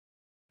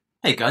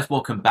Hey guys,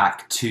 welcome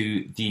back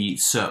to the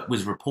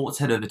Serpwizz reports.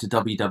 Head over to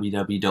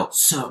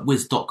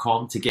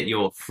www.serpwizz.com to get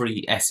your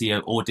free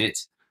SEO audit.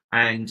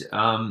 And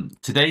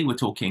today we're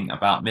talking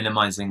about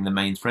minimizing the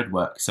main thread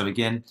work. So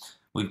again,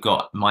 we've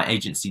got my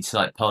agency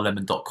site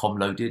pearllemon.com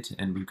loaded,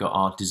 and we've got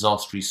our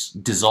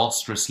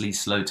disastrously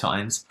slow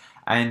times.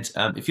 And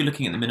if you're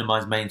looking at the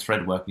minimize main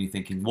thread work and you're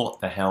thinking,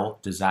 what the hell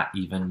does that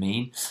even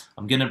mean?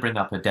 I'm going to bring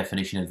up a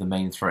definition of the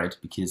main thread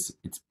because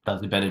it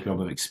does a better job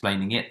of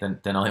explaining it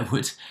than I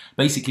would.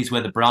 Basically, it's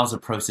where the browser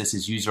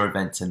processes user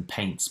events and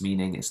paints,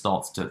 meaning it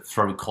starts to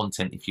throw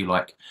content, if you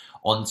like,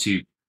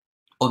 onto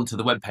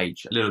the web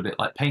page, a little bit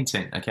like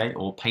painting, okay,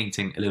 or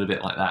painting a little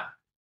bit like that.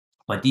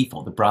 By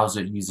default, the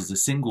browser uses a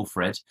single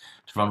thread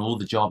to run all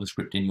the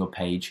JavaScript in your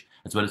page,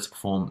 as well as to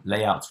perform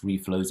layouts,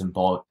 reflows, and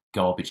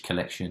garbage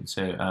collection.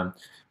 So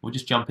we'll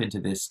just jump into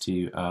this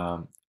to,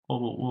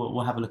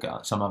 we'll have a look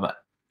at some other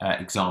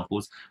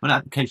examples. When an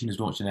application is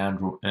launched in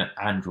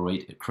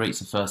Android, it creates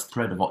the first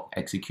thread of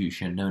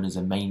execution known as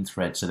a main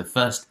thread. So the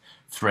first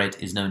thread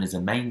is known as a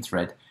main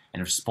thread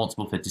and is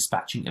responsible for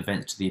dispatching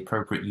events to the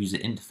appropriate user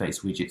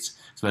interface widgets,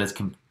 as well as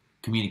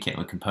communicating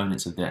with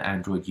components of the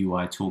Android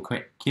UI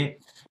Toolkit.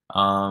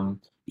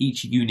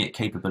 Each unit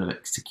capable of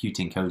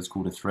executing code is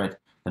called a thread.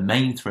 The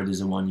main thread is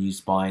the one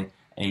used by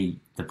the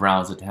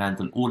browser to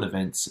handle all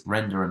events,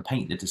 render and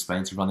paint the display,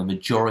 and to run the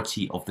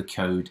majority of the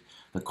code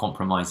that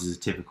compromises a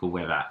typical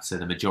web app. So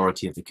the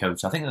majority of the code.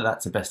 So I think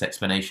that's the best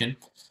explanation.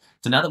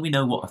 So now that we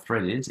know what a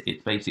thread is,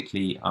 it's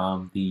basically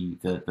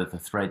the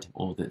thread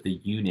or the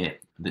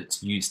unit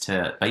that's used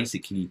to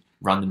basically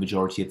run the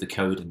majority of the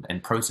code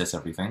and process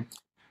everything.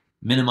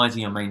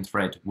 Minimizing your main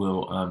thread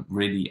will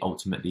really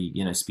ultimately,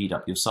 speed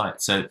up your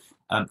site. So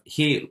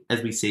here,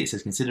 as we see, it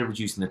says consider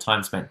reducing the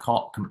time spent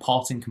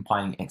comparting,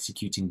 compiling,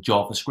 executing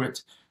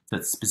JavaScript.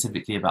 That's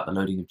specifically about the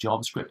loading of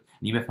JavaScript.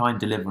 And you may find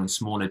delivering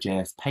smaller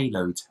JS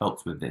payloads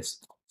helps with this.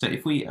 So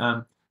if we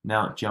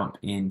now jump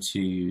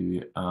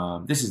into,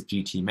 this is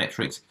GT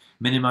metrics.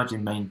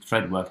 Minimizing main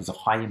thread work is a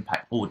high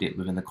impact audit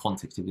within the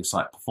context of your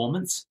site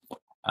performance.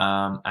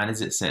 And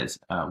as it says,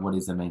 what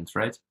is the main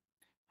thread?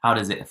 How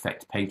does it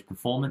affect page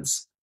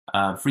performance?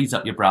 Frees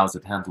up your browser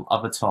to handle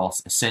other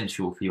tasks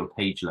essential for your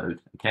page load,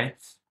 okay?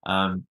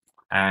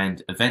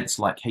 And events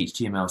like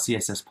HTML,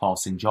 CSS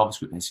parsing,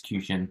 JavaScript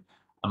execution,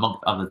 among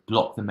others,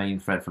 block the main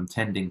thread from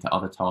tending to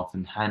other tasks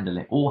and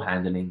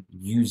handling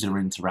user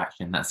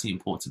interaction. That's the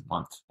important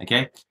one,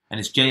 okay?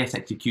 And it's JS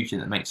execution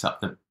that makes up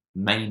the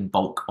main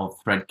bulk of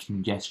thread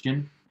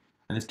congestion.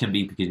 And this can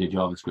be because you're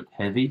JavaScript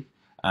heavy.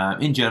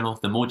 In general,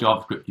 the more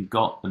JavaScript you've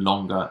got, the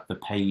longer the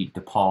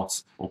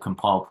parse or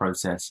compile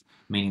process,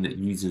 meaning that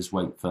users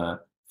wait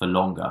for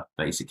longer,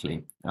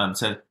 basically.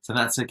 So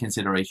that's a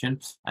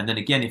consideration. And then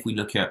again, if we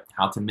look at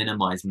how to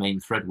minimize main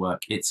thread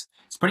work, it's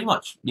pretty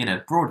much,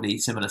 broadly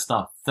similar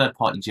stuff.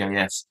 Third-party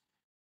JS,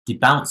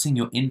 debouncing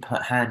your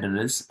input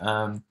handlers.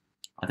 I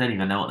don't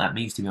even know what that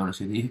means, to be honest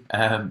with you.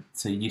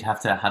 So you'd have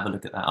to have a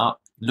look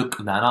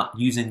that up.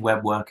 Using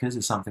web workers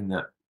is something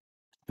that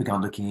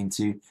began looking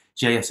into.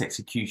 JS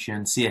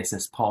execution,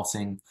 CSS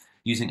parsing,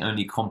 using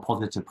only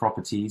compositor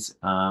properties.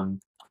 I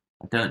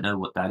don't know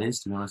what that is,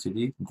 to be honest with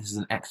you. This is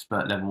an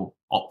expert level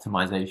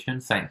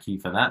optimization. Thank you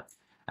for that.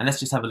 And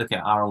let's just have a look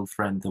at our old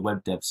friend, the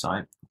web dev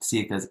site, to see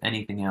if there's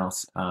anything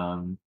else.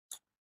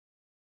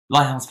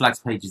 Lighthouse flags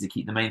pages to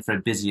keep the main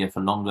thread busier for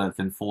longer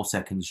than 4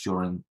 seconds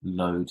during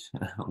load.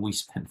 We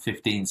spent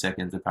 15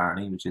 seconds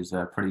apparently, which is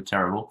pretty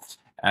terrible.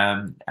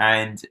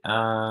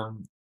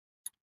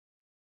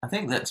 I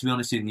think that, to be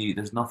honest with you,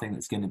 there's nothing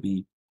that's going to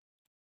be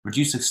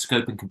reduce the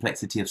scope and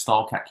complexity of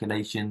style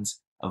calculations,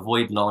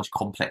 avoid large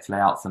complex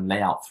layouts and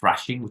layout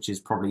thrashing, which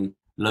is probably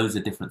loads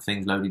of different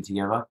things loading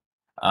together.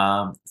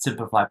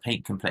 Simplify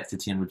paint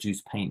complexity and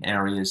reduce paint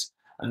areas.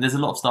 And there's a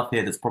lot of stuff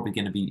here that's probably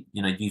going to be,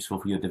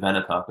 useful for your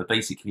developer, but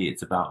basically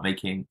it's about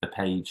making the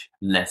page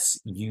less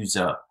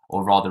user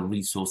or rather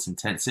resource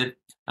intensive.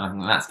 And I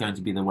think that's going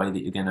to be the way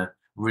that you're going to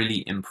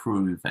really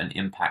improve and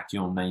impact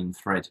your main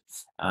thread.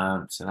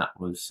 So that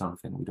was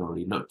something we'd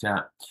already looked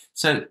at.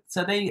 So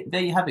there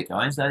you have it,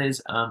 guys. That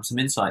is some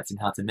insights in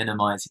how to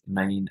minimize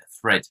main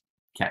thread.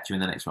 Catch you in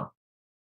the next one.